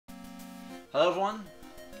Hello everyone,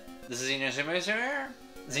 this is Xenozuma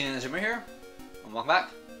here, and welcome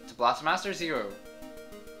back to Blaster Master Zero.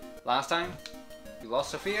 Last time, we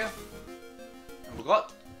lost Sophia, and we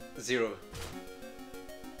got Zero.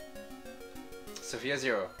 Sophia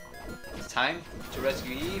Zero. It's time to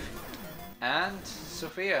rescue Eve and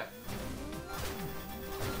Sophia.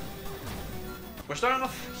 We're starting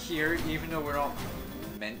off here, even though we're not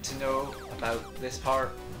meant to know about this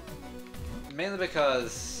part. Mainly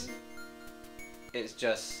because it's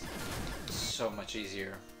just so much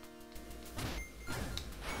easier.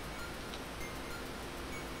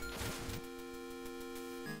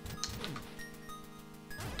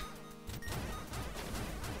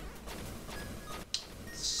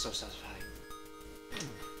 It's so satisfying.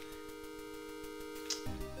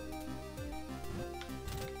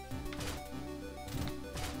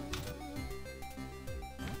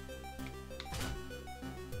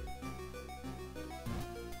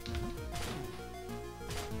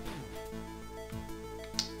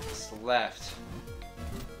 Left.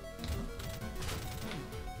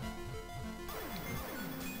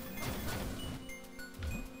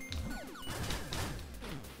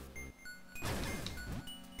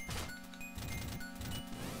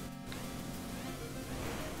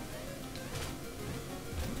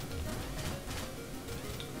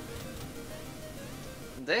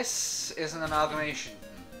 This is an amalgamation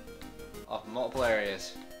of multiple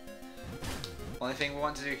areas. Only thing we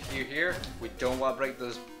want to do here, we don't want to break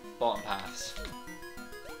those bottom paths.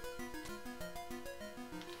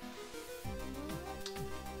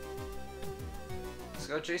 Let's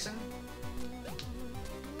go, Jason.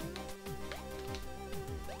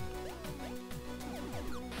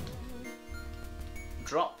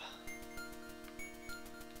 Drop.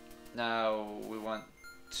 Now we want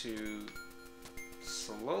to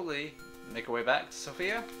slowly make our way back to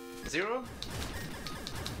Sophia. Zero.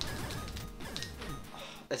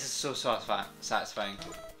 This is so satisfying.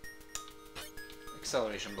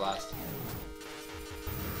 Acceleration blast.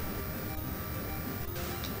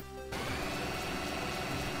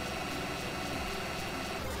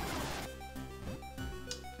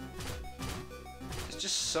 It's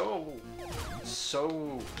just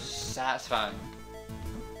so satisfying.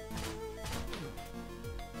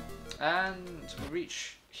 And we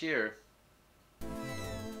reach here.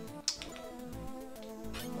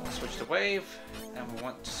 Switch to wave, and we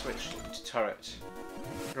want to switch to turret.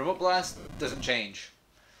 Remote blast doesn't change.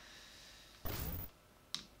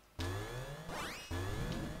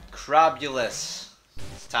 Crabulous.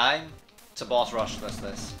 It's time to boss rush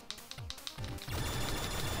this.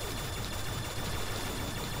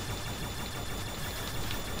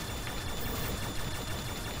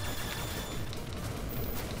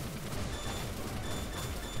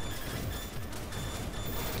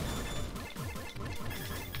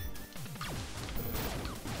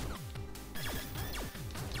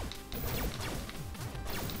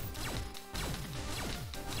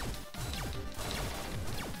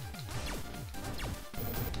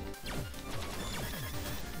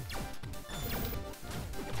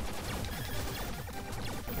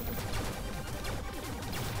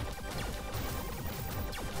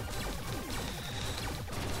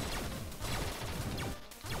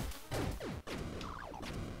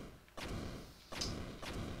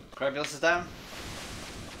 Crabulous is down.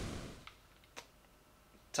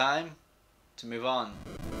 Time to move on.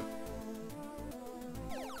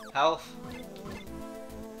 Health.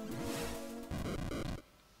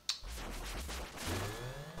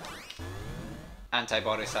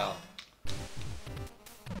 Antibody cell.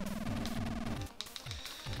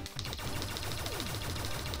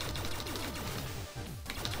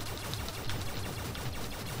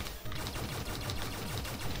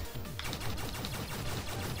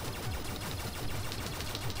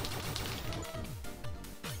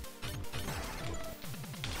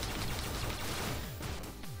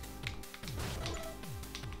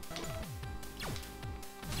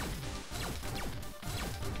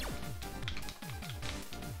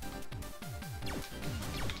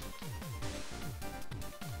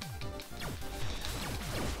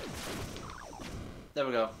 There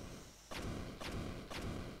we go.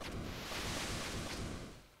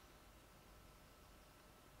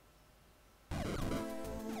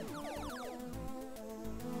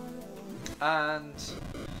 And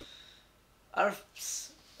our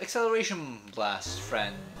acceleration blast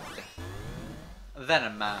friend,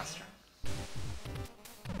 Venom Master.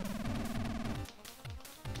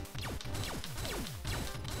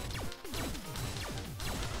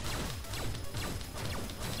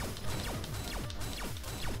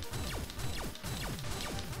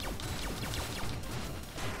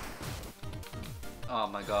 Oh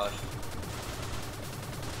my god.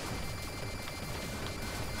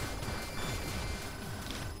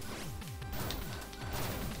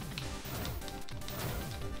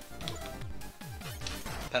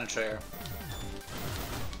 Penetrator.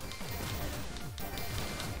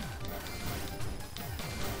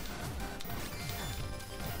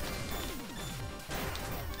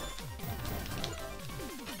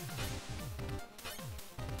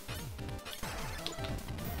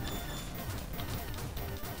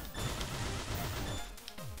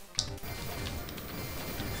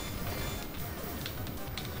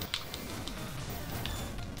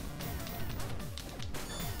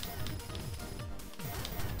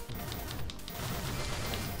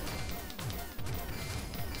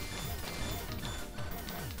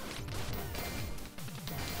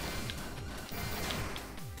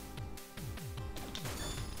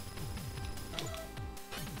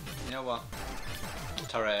 You know what?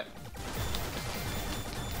 Turret.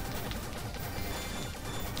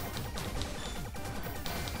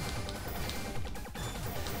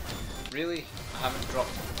 Really? I haven't dropped.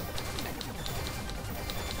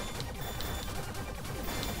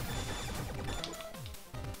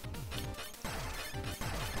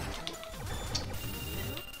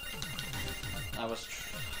 I was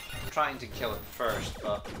trying to kill it first,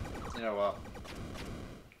 but you know what?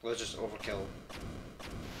 Let's just overkill.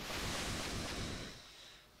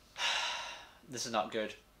 This is not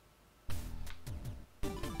good.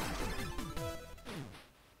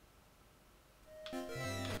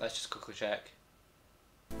 Let's just quickly check.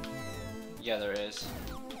 Yeah, there is.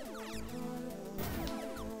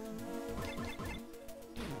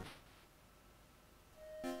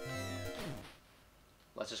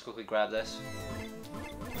 Let's just quickly grab this.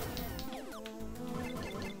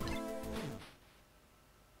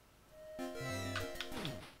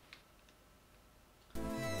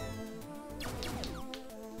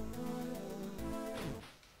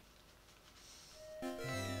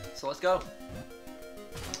 So let's go.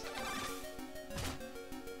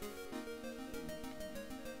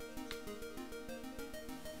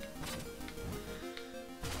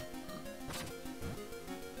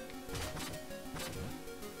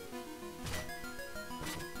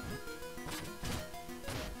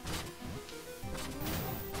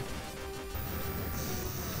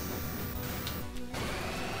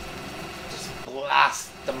 Just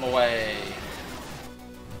blast them away.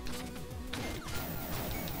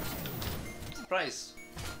 Surprise.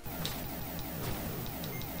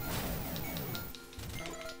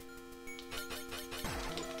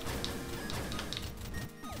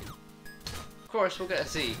 Of course, we'll get to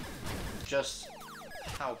see just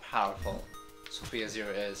how powerful Sophia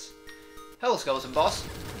Zero is. Hello, Skeleton Boss.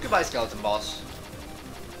 Goodbye, Skeleton Boss.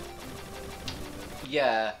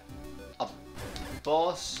 Yeah, a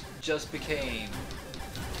boss just became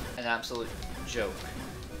an absolute joke.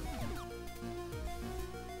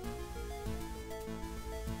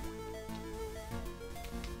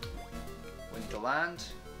 Land.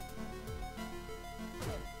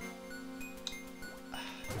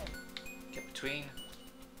 Get between.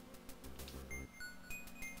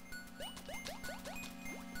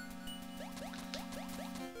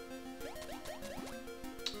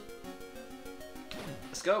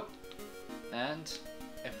 Let's go. And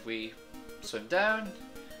if we swim down,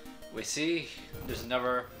 we see there's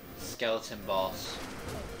another skeleton boss.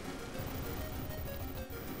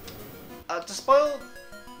 To spoil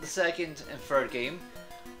the second and third game,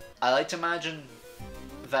 I like to imagine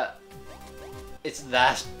that it's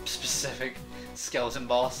that specific skeleton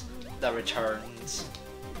boss that returns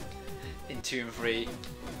in 2 and 3.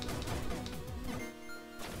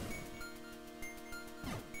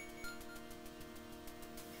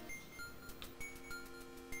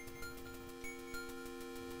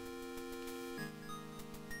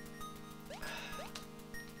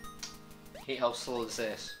 Hate how slow this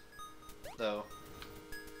is, though.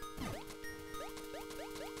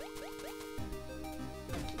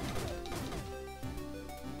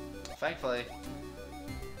 Thankfully,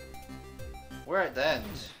 we're at the end.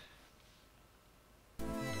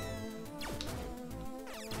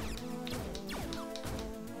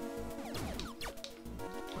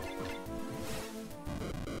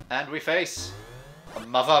 And we face a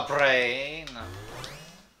Mother Brain.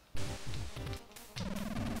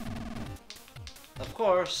 Of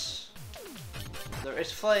course, there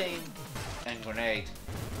is Flame and Grenade.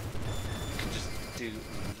 You can just do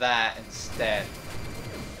that instead.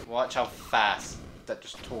 Watch how fast that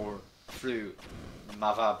just tore through the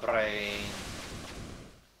Mother Brain.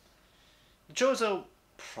 The Chozo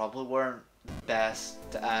probably weren't the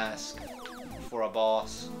best to ask for a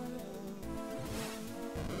boss.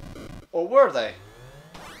 Or were they?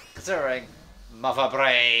 Considering Mother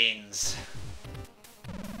Brains.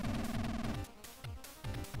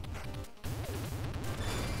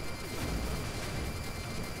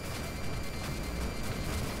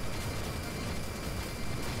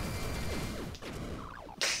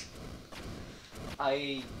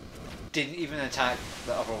 I didn't even attack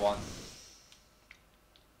the other one.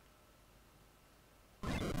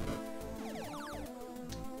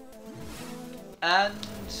 And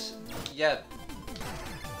yeah,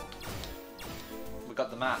 we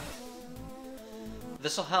got the map.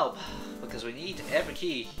 This will help because we need every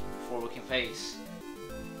key before we can face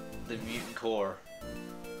the mutant core.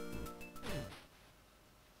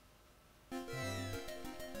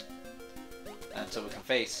 And so we can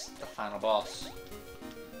face the final boss.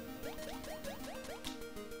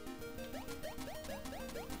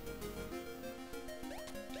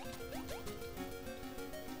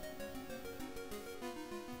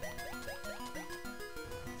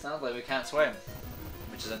 Sounds like we can't swim,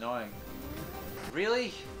 which is annoying.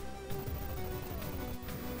 Really?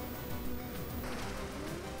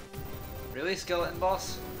 Really, skeleton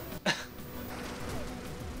boss?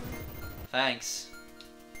 Thanks.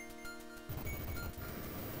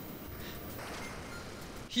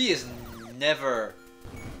 He has never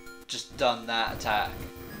just done that attack.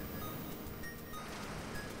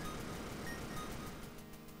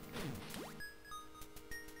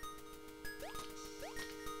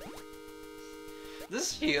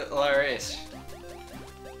 This is hilarious.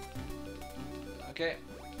 Okay,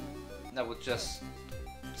 now we'll just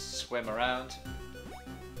swim around,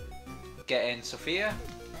 get in Sophia,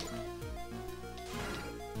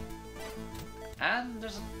 and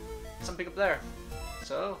there's something up there.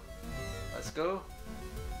 So let's go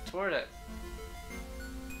toward it.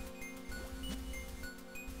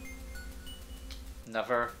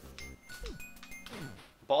 Another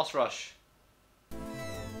boss rush.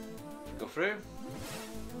 Go through.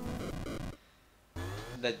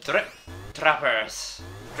 The drip trappers.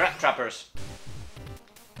 Drip trappers.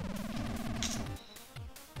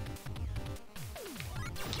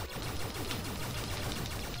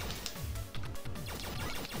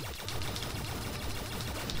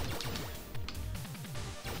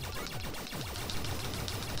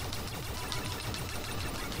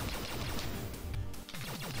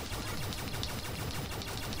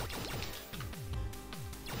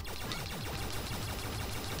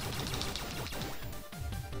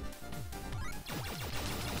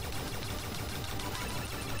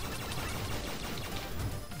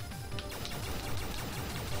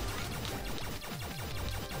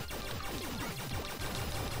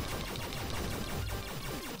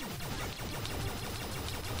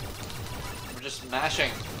 Just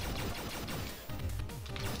mashing.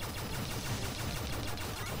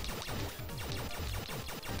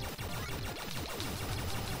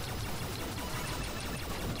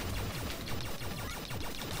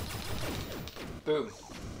 Boom.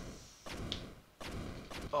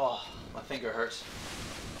 Oh, my finger hurts.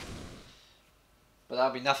 But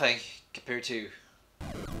that'll be nothing compared to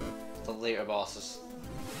the later bosses.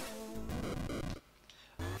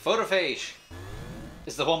 Photophage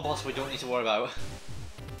is the one boss we don't need to worry about.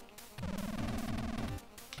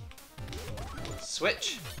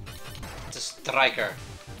 Switch to Striker.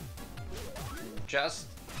 Just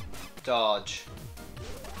dodge.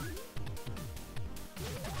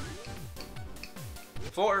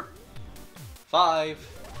 4, 5,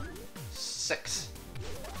 6,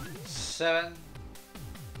 7,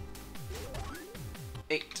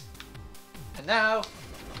 8. And now,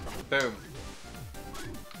 boom.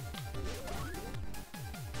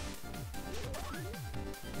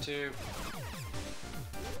 Two.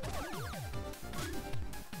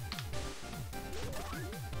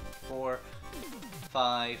 Four,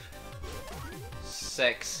 5,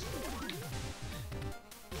 6.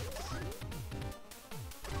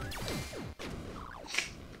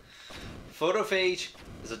 Photophage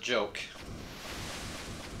is a joke.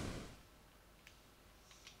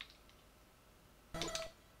 You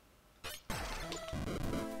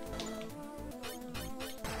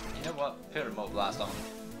know what? Put Remote Blast on.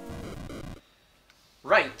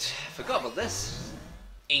 Right, forgot about this.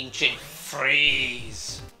 Ancient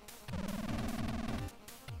Freeze.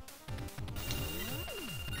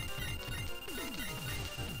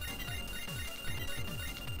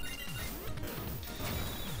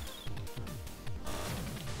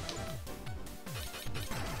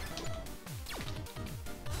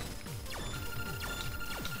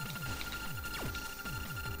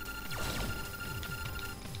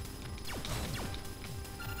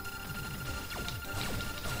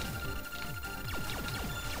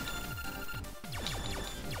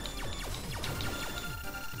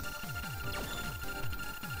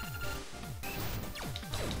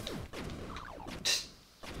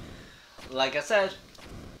 Like I said,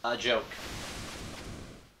 a joke.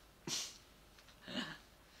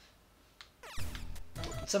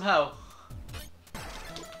 Somehow,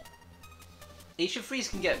 Ancient Freeze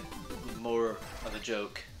can get more of a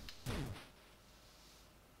joke.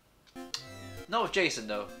 Not with Jason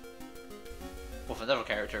though. With another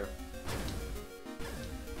character.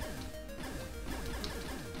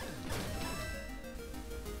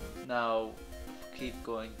 Now, keep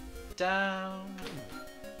going down.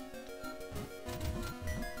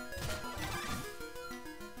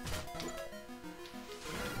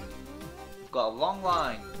 We've got a long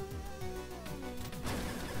line.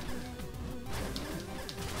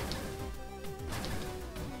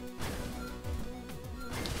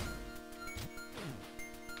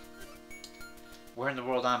 Where in the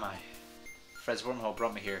world am I? Fred's wormhole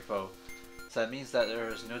brought me here, Bo. So that means that there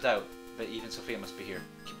is no doubt that Eve and Sophia must be here.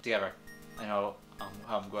 Keep it together. I know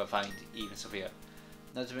how I'm going to find Eve and Sophia.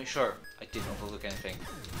 Now to make sure I didn't overlook anything.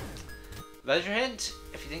 There's your hint.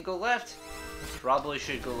 If you didn't go left, you probably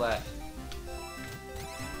should go left.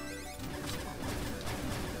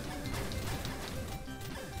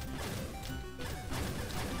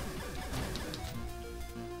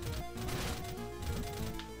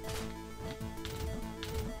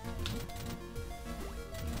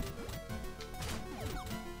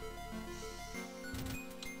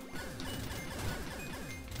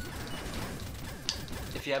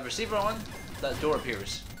 If you have receiver on, that door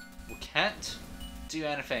appears. We can't do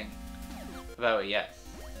anything about it yet.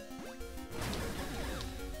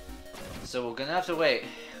 So we're gonna have to wait.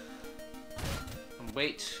 And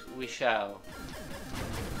wait we shall.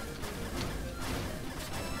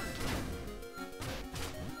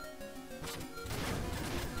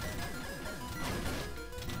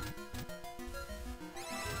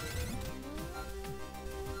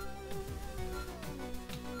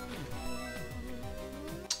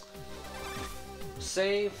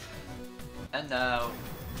 Save, and now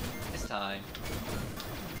it's time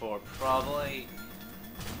for probably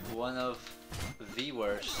one of the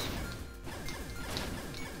worst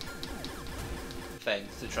things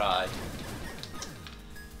to try.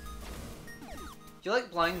 You like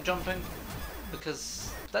blind jumping?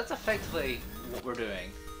 Because that's effectively what we're doing.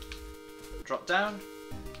 Drop down,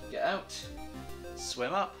 get out,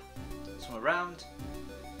 swim up, swim around,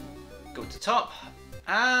 go to top,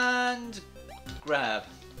 and grab.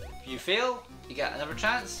 If you fail, you get another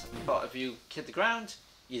chance, but if you hit the ground,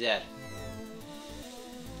 you're dead.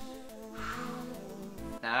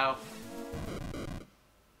 Now,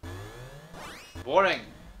 warning,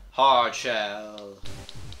 hard shell.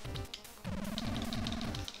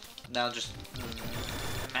 Now just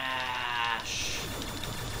mash.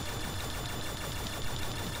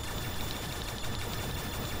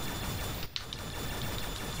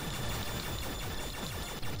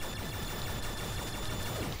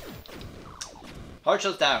 Hard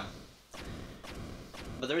shell's down,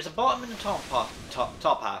 but there is a bottom and a top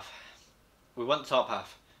half. We want the top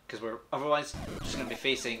half because we're otherwise just going to be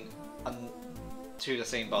facing to the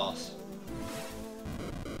same boss.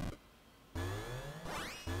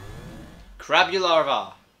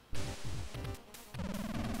 Crabularva.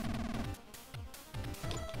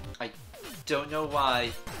 I don't know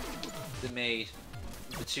why they made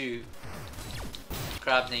the two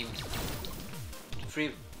crab named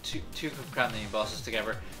two crab named bosses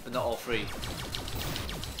together, but not all three.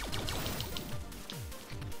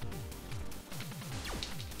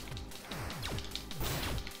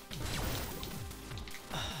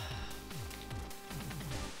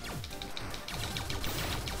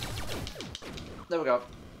 There we go.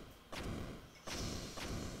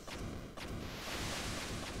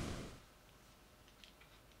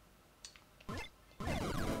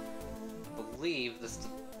 I believe this is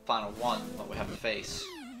the final one that we have to face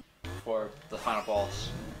for the final boss.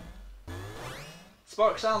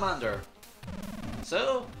 Spark Salamander.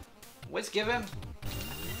 So, let's give him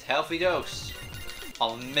a healthy dose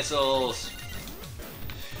of missiles.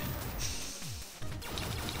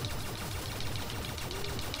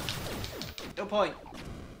 No point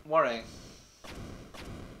worrying.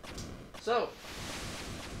 So,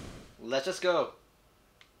 let us go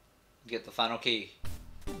get the final key.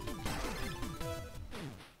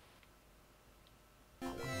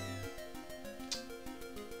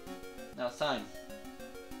 Now it's time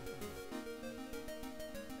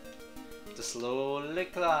to slowly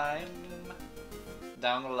climb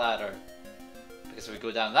down the ladder, because if we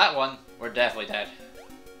go down that one, we're definitely dead.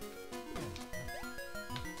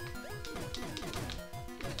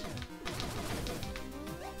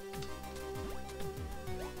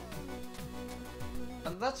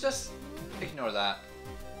 And let's just ignore that.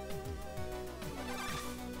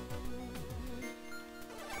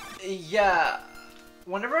 Yeah,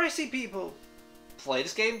 whenever I see people play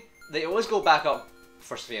this game, they always go back up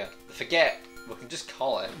for Sophia. They forget we can just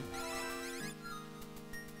call it.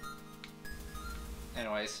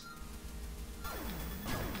 Anyways.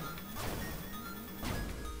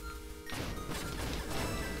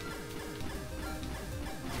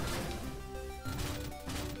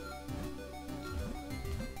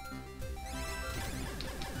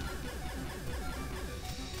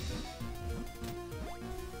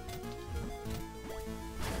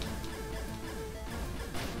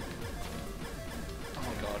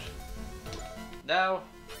 Now,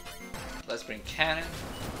 let's bring cannon.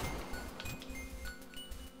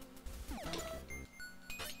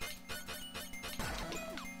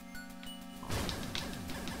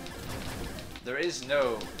 There is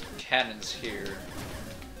no cannons here.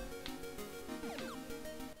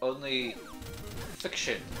 Only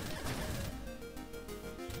fiction.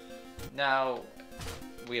 Now,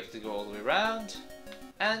 we have to go all the way around,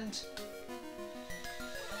 and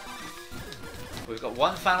we've got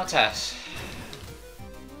one final test.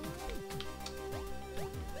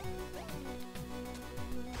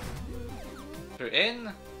 Put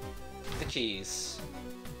in the keys.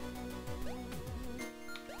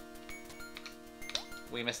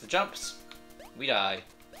 We miss the jumps. We die.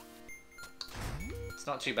 It's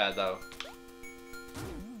not too bad though.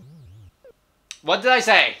 What did I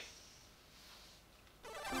say?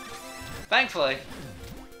 Thankfully.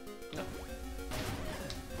 No.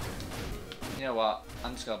 You know what?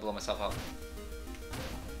 I'm just gonna blow myself up.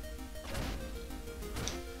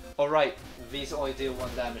 Alright, these only deal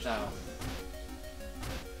 1 damage now.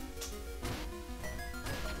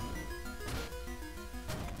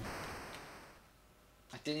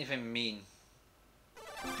 Didn't even mean.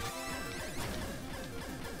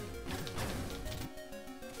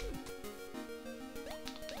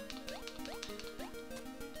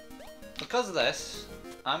 Because of this,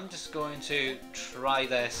 I'm just going to try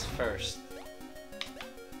this first.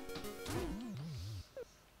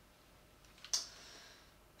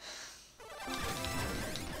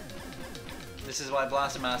 This is why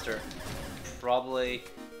Blaster Master probably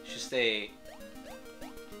should stay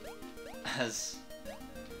as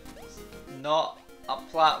not a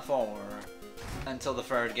platformer until the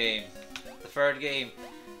 3rd game. The 3rd game,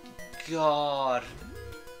 God,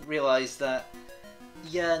 realized that,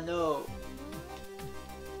 yeah, no,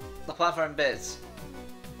 the platform bits,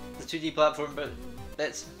 the 2D platform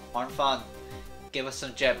bits aren't fun. Give us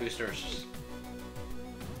some jet boosters.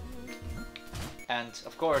 And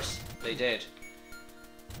of course, they did.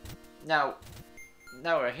 Now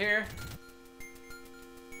we're here.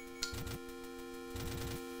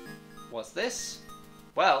 What's this?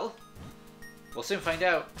 Well, we'll soon find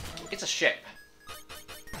out. It's a ship.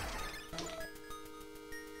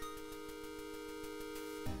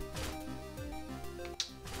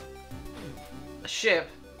 A ship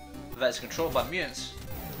that's controlled by mutants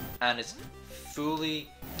and is fully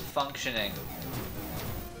functioning.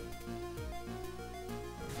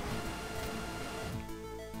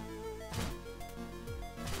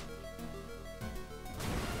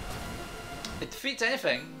 It defeats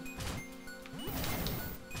anything,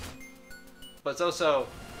 but it's also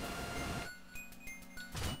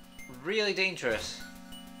really dangerous.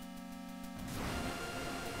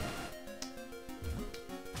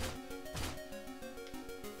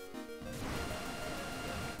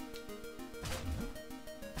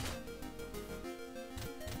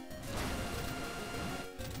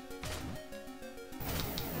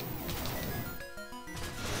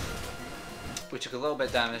 We took a little bit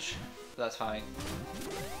of damage, but that's fine.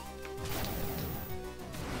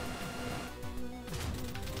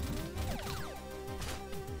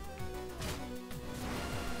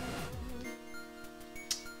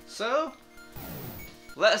 So,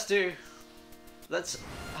 let's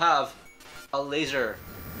have a laser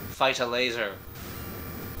fight a laser.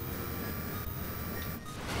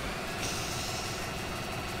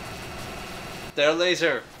 Their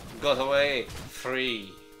laser got away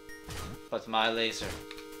free, but my laser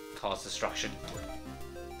caused destruction.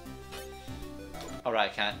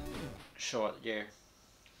 Alright, can't show it here.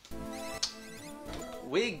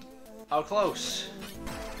 We are close.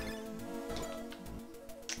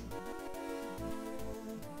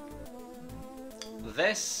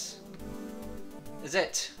 This is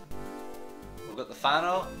it. We've got the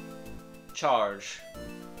final charge.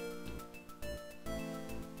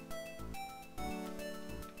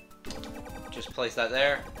 Just place that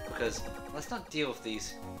there, because let's not deal with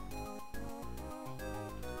these.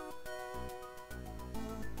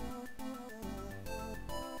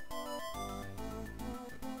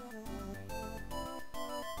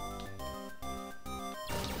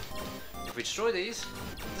 If we destroy these,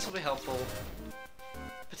 this will be helpful.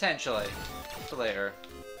 Potentially, for later.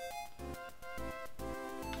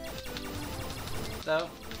 So,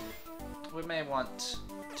 we may want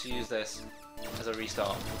to use this as a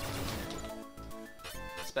restart.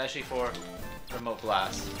 Especially for remote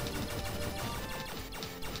blast.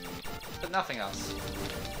 But nothing else.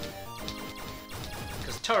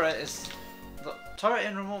 Because the turret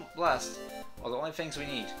and remote blast are the only things we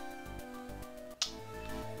need.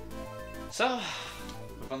 So,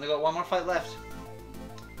 we've only got one more fight left.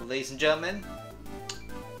 Ladies and gentlemen,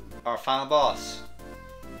 our final boss,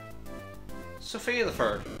 Sophia the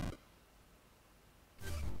Third.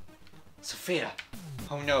 Sophia!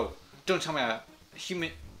 Oh no! Don't tell me a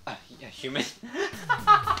human. Yeah, human.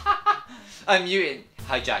 A mutant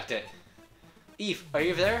hijacked it. Eve, are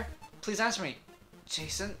you there? Please answer me.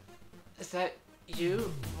 Jason, is that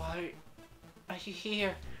you? Why are you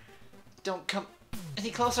here? Don't come any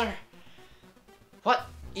closer. What?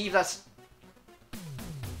 Eve, that's.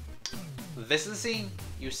 This is the scene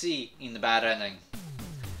you see in the bad ending.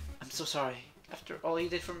 I'm so sorry. After all you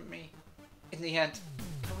did for me, in the end,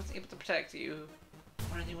 I wasn't able to protect you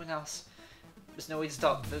or anyone else. There's no way to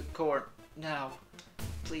stop the core now.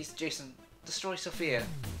 Please, Jason, destroy Sophia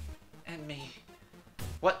and me.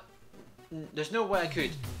 What? There's no way I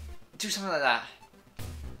could do something like that.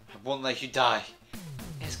 I won't let you die.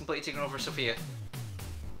 It's completely taken over Sophia.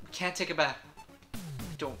 We can't take it back.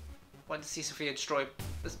 I don't want to see Sophia destroy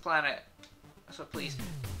this planet. So please,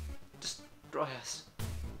 destroy us.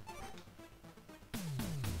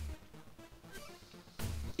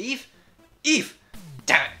 Eve? Eve!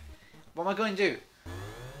 Damn it! What am I going to do?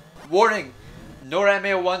 Warning! Nora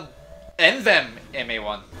MA1, Invem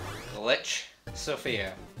MA1. Glitch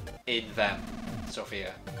Sophia. Invem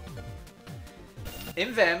Sophia.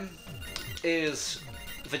 Invem is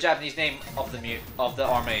the Japanese name of the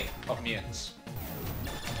army of mutants.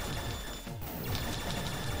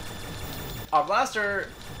 Our blaster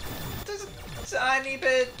does a tiny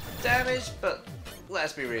bit damage, but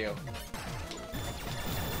let's be real.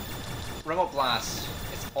 Remote blast,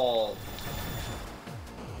 it's the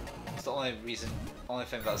only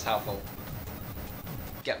thing that's helpful.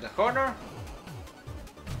 Get in the corner,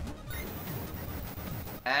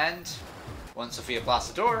 and once Sophia blasts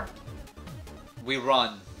the door, we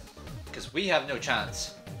run, because we have no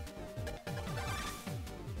chance.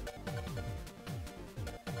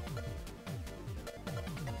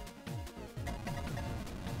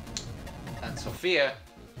 And Sophia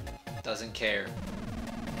doesn't care.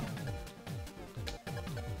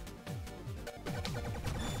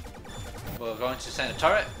 We're going to send a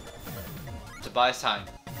turret to buy us time.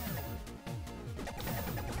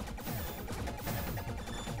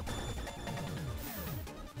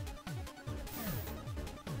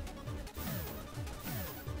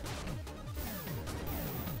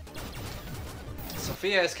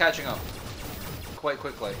 Sophia is catching up quite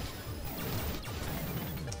quickly.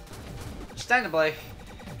 Understandably,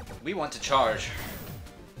 we want to charge.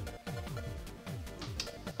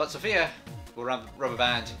 But Sophia will rubber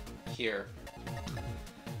band here.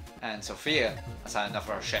 And Sophia has had enough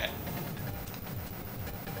of our shit.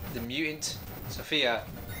 The mutant Sophia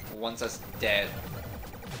wants us dead.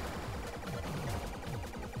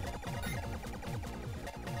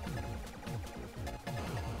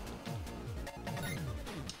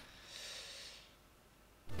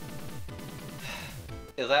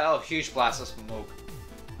 It let out a huge blast of smoke.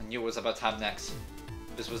 I knew what was about to happen next.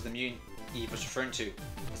 This was the mutant Eve was referring to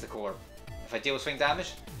as the core. If I deal with swing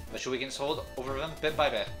damage, I should weaken its hold over them bit by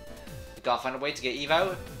bit. We gotta find a way to get Eve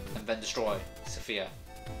out and then destroy Sophia.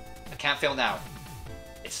 I can't fail now.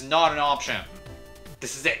 It's not an option.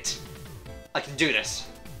 This is it. I can do this.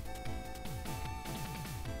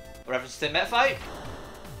 Reference to the Met fight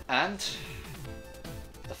and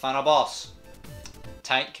the final boss.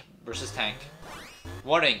 Tank versus tank.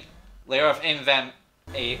 Warning, layer of Invem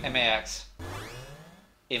MAX.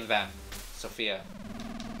 Invem Sophia.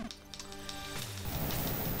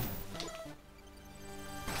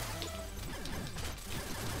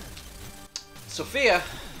 Sophia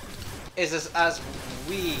is as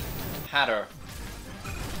we had her.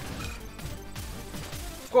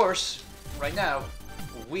 Of course, right now,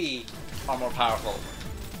 we are more powerful.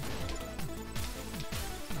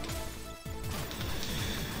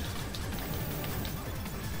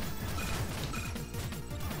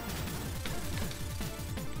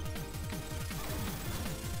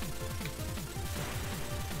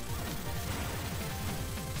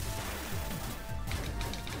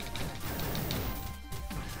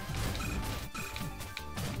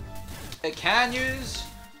 It can use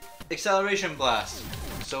acceleration blast,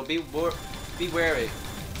 so be wary.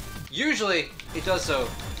 Usually, it does so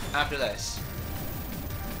after this.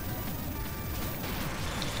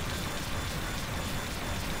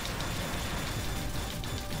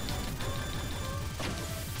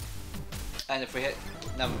 And if we hit,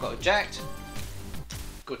 now we've got eject.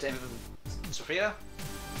 Go to Sophia.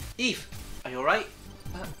 Eve, are you alright?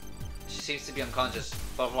 She seems to be unconscious,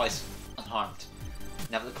 but otherwise unharmed.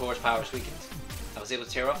 Now that the core's power is weakened, I was able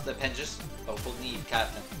to tear off the appendages of holding Eve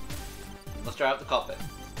captain and lift her out of the cockpit.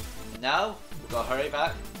 And now we've got to hurry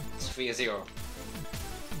back to Sophia Zero.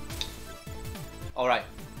 Alright,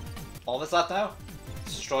 all that's left now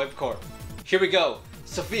is destroy the core. Here we go,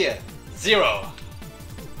 Sophia Zero.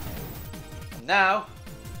 And now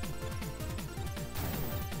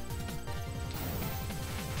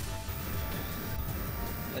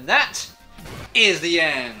and that is the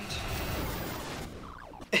end.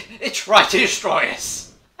 It tried to destroy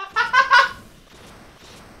us.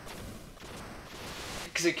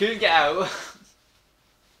 Because it couldn't get out.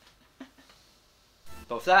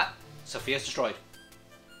 But with that, Sophia's destroyed.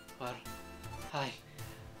 Well, hi.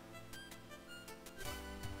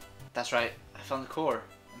 That's right, I found the core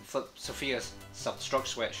and flipped Sophia's self-destruct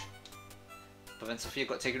switch. But then Sophia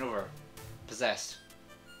got taken over, possessed.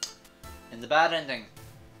 And the bad ending.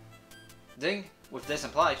 Ding, with this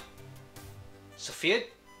implied. Sophia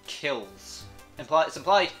kills. It's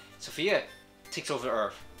implied Sophia takes over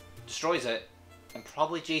Earth, destroys it, and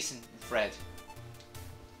probably Jason and Fred.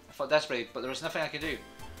 I fought desperately, but there was nothing I could do.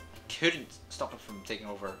 I couldn't stop him from taking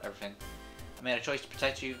over everything. I made a choice to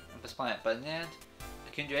protect you and this planet, but in the end, I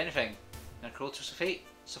couldn't do anything. In a cruel twist of fate,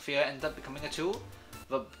 Sophia ended up becoming a tool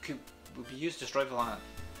that would be used to destroy the planet.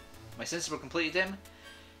 My senses were completely dim,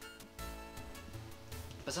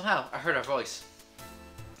 but somehow I heard her voice.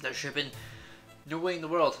 There should have been no way in the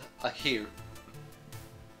world I could hear.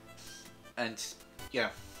 And yeah,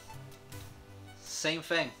 same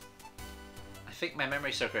thing. I think my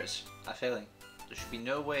memory circuits are failing. There should be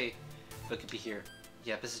no way that could be here.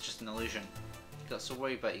 Yeah, this is just an illusion. I got so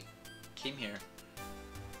worried, but he came here.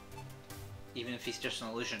 Even if he's just an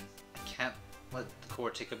illusion, I can't let the core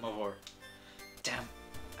take him over. Damn,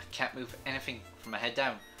 I can't move anything from my head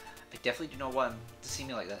down. I definitely do not want him to see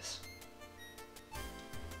me like this.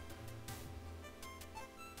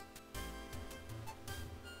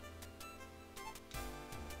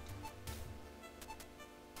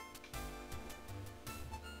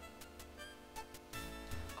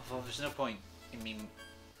 Although there's no point in me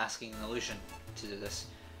asking an illusion to do this,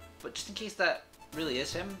 but just in case that really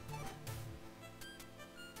is him,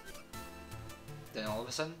 then all of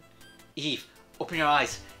a sudden, Eve, open your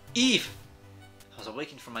eyes, Eve! I was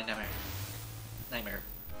awakened from my nightmare.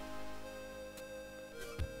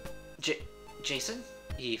 Jason?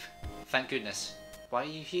 Eve, thank goodness. Why are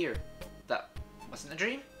you here? That wasn't a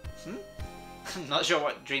dream? I'm not sure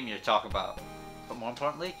what dream you're talking about. But more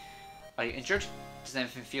importantly, are you injured? Does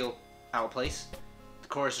anything feel out of place? The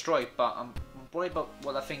core is destroyed, but I'm worried about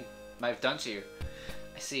what that thing might have done to you.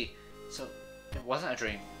 I see. So, it wasn't a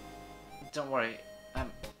dream. Don't worry,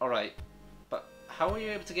 I'm alright. But how were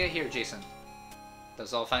you able to get here, Jason? That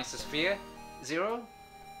was all thanks to Sophia Zero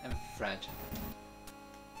and Fred.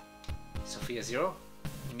 Sophia Zero?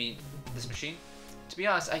 You mean this machine? To be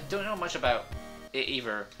honest, I don't know much about it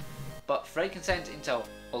either. But Fred can send intel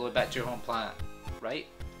all the way back to your home planet, right?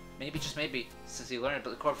 Maybe, just maybe, since he learned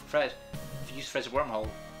about the core from Fred, if you use Fred's wormhole to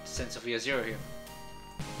send Sophia Zero here.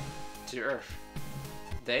 To Earth.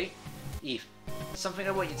 They? Eve, something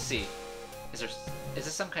I want you to see. Is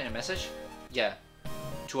this some kind of message? Yeah.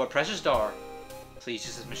 To our precious daughter, please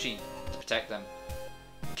use this machine to protect them.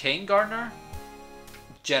 Kane Gardner?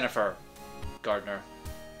 Jennifer Gardner.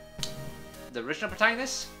 The original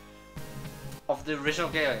protagonist of the original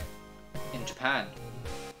game in Japan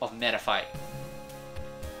of Metafight.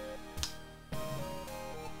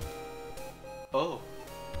 Oh,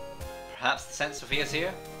 perhaps the sense Sophia's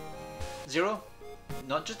here? Zero?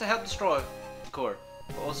 Not just to help destroy the core,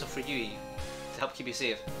 but also for you, Eve, to help keep you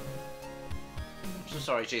safe. I'm so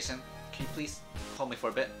sorry, Jason. Can you please hold me for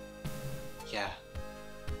a bit? Yeah,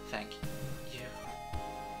 thank you.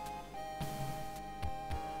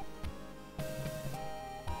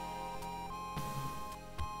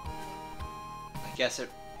 I guess it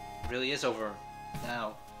really is over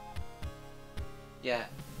now. Yeah,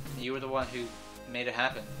 you were the one who made it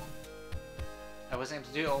happen. I wasn't able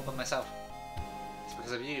to do it all by myself. It's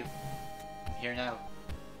because of you. I'm here now.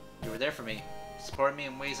 You were there for me, supporting me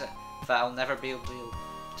in ways that I'll never be able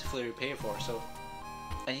to fully repay for, so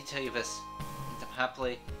I need to tell you this, and I'm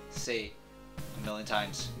happily say 1,000,000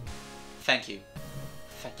 times. Thank you.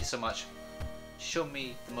 Thank you so much. She showed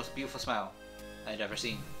me the most beautiful smile I'd ever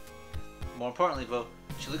seen. More importantly though,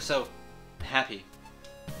 she looks so happy.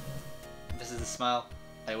 This is the smile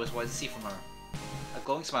I always wanted to see from her. A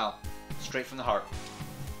glowing smile, straight from the heart.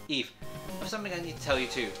 Eve, I have something I need to tell you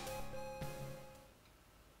too.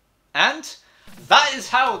 And that is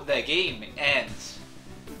how the game ends.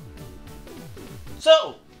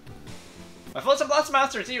 So, my thoughts on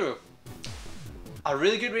Blastmaster Zero. A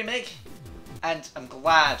really good remake, and I'm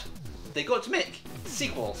glad they got to make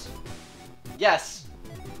sequels. Yes,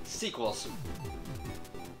 sequels.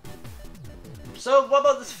 So, what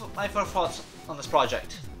about my first thoughts on this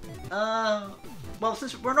project? Well,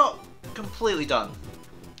 since we're not completely done,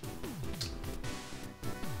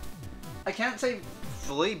 I can't say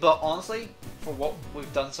fully, but honestly, for what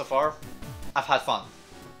we've done so far, I've had fun.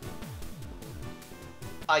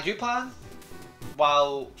 I do plan,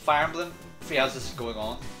 while Fire Emblem Three Houses is going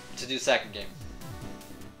on, to do the second game.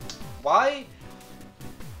 Why?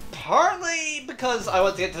 Partly because I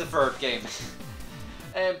want to get to the third game.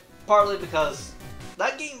 And partly because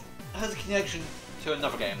that game has a connection to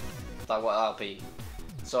another game, that what I'll be.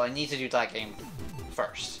 So I need to do that game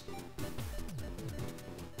first.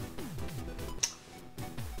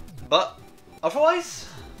 But otherwise,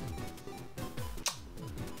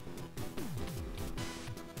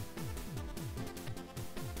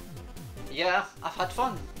 yeah, I've had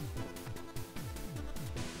fun.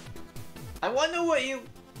 I want to know what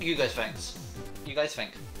you guys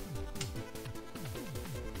think.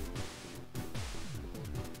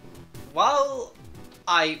 While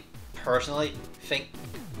I personally think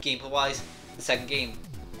gameplay-wise the second game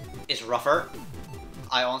is rougher,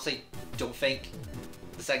 I honestly don't think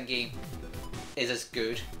the second game is as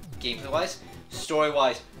good gameplay-wise.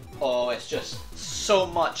 Story-wise, oh, it's just so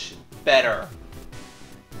much better.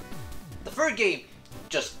 The third game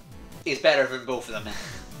just is better than both of them.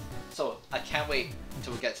 So I can't wait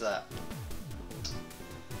until we get to that.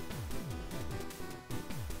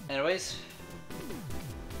 Anyways,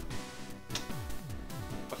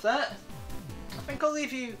 with that, I think I'll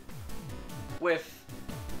leave you with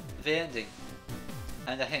the ending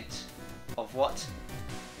and a hint of what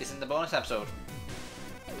is in the bonus episode.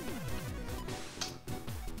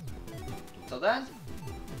 Till then,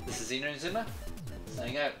 this is Xeno Inazuma,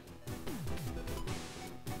 signing out.